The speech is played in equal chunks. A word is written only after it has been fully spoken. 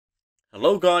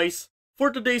Hello guys!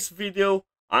 For today's video,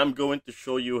 I'm going to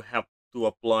show you how to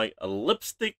apply a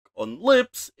lipstick on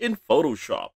lips in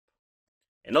Photoshop.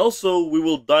 And also, we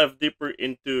will dive deeper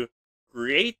into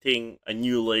creating a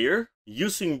new layer,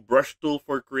 using brush tool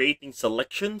for creating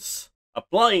selections,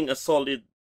 applying a solid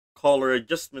color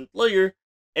adjustment layer,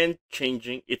 and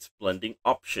changing its blending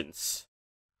options.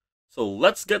 So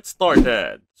let's get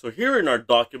started. So here in our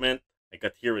document, I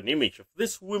got here an image of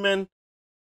this woman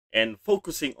and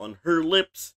focusing on her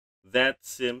lips that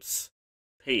seems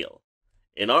pale.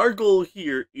 And our goal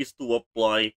here is to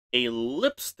apply a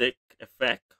lipstick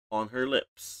effect on her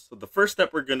lips. So the first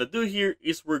step we're going to do here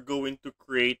is we're going to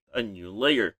create a new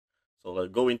layer. So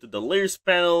let's go into the layers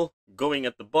panel, going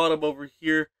at the bottom over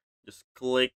here, just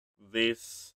click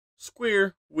this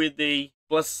square with a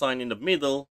plus sign in the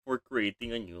middle for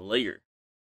creating a new layer.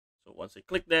 So once I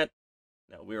click that,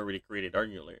 now we already created our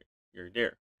new layer. You're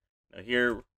there. Now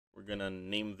here we're gonna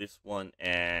name this one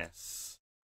as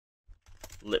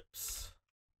lips.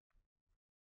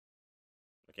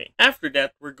 Okay, after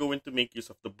that we're going to make use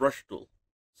of the brush tool.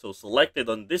 So selected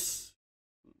on this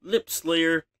lips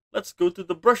layer, let's go to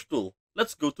the brush tool.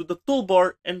 Let's go to the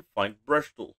toolbar and find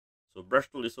brush tool. So brush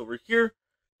tool is over here.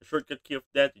 The shortcut key of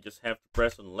that, you just have to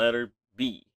press on letter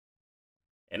B.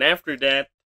 And after that,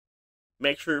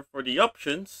 make sure for the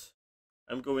options,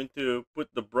 I'm going to put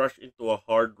the brush into a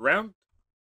hard round.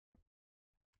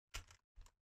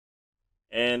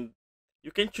 And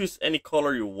you can choose any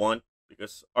color you want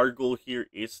because our goal here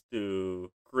is to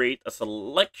create a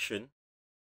selection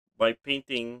by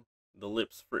painting the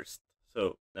lips first.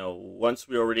 So now once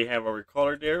we already have our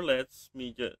color there, let's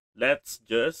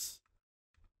just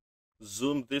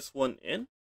zoom this one in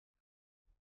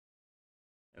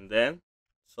and then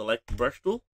select brush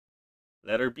tool,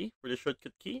 letter B for the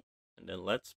shortcut key, and then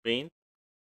let's paint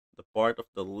the part of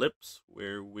the lips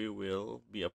where we will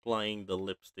be applying the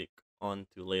lipstick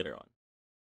onto later on.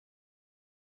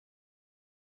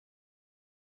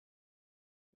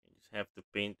 You just have to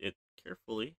paint it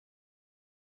carefully.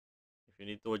 If you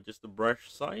need to adjust the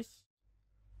brush size,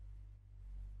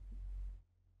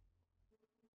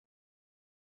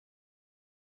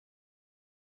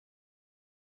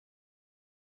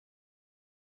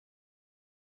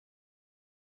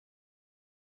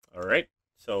 alright,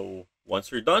 so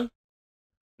once you're done,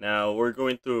 now we're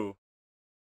going to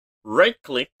right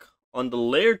click on the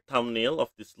layered thumbnail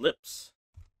of these lips,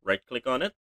 right click on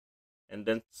it, and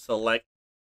then select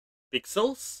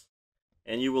pixels,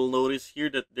 and you will notice here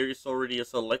that there is already a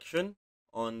selection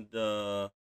on the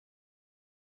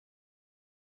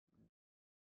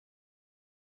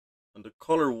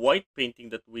color white painting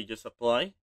that we just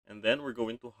applied, and then we're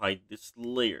going to hide this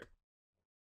layer.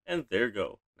 And there you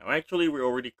go. Now actually we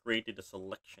already created a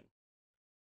selection.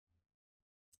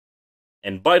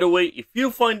 And by the way, if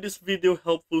you find this video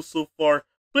helpful so far,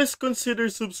 please consider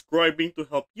subscribing to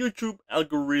help YouTube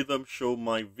algorithm show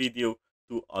my video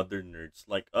to other nerds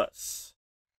like us.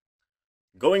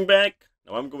 Going back,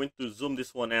 now I'm going to zoom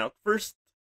this one out first.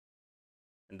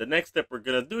 And the next step we're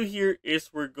going to do here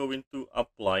is we're going to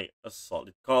apply a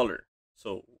solid color.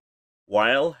 So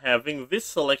while having this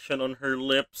selection on her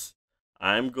lips,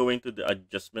 I'm going to the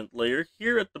adjustment layer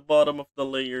here at the bottom of the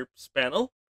layers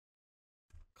panel.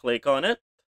 Click on it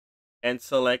and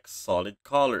select solid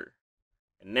color.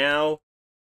 And now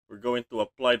we're going to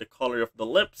apply the color of the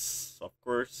lips. Of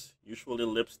course, usually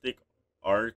lipstick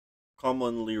are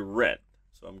commonly red.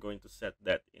 So I'm going to set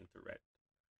that into red.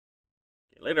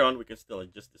 Okay, later on, we can still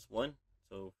adjust this one.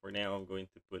 So for now, I'm going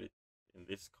to put it in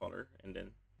this color. And then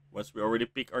once we already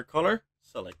pick our color,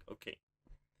 select OK.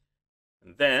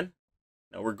 And then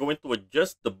now we're going to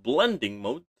adjust the blending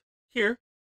mode here,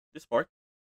 this part.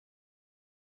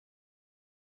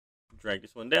 Drag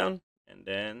this one down, and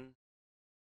then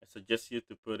I suggest you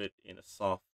to put it in a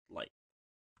soft light.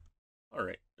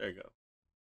 Alright, there you go.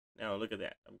 Now look at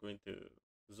that. I'm going to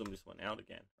zoom this one out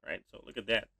again. Alright, so look at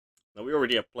that. Now we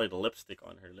already applied the lipstick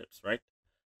on her lips, right?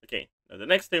 Okay, now the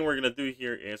next thing we're going to do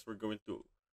here is we're going to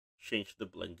change the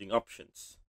blending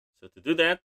options. So to do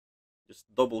that, just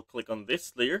double click on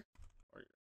this layer,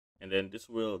 and then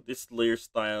this layer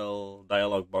style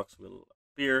dialog box will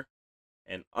appear.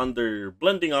 And under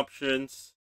blending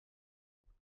options,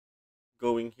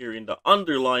 going here in the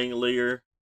underlying layer,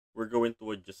 we're going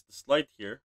to adjust the slide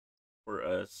here for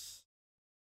us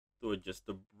to adjust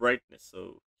the brightness.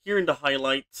 So here in the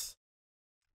highlights,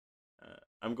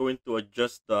 I'm going to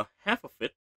adjust the half of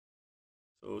it.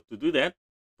 So to do that,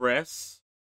 press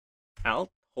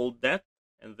Alt, hold that,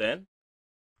 and then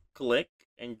click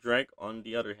and drag on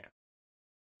the other half.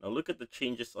 Now look at the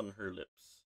changes on her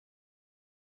lips.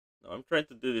 Now I'm trying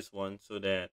to do this one so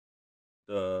that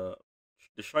the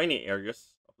the shiny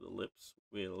areas of the lips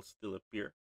will still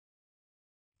appear.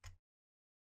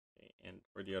 Okay, and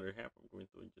for the other half, I'm going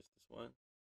to adjust this one.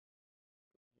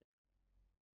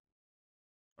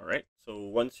 Alright, so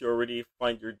once you already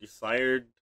find your desired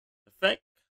effect,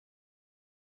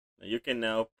 you can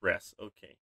now press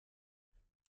OK.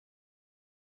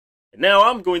 And now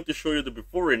I'm going to show you the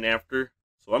before and after.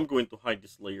 So I'm going to hide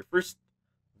this layer first.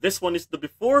 This one is the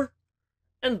before,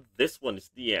 and this one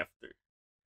is the after.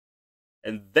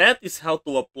 And that is how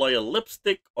to apply a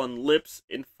lipstick on lips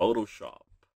in Photoshop.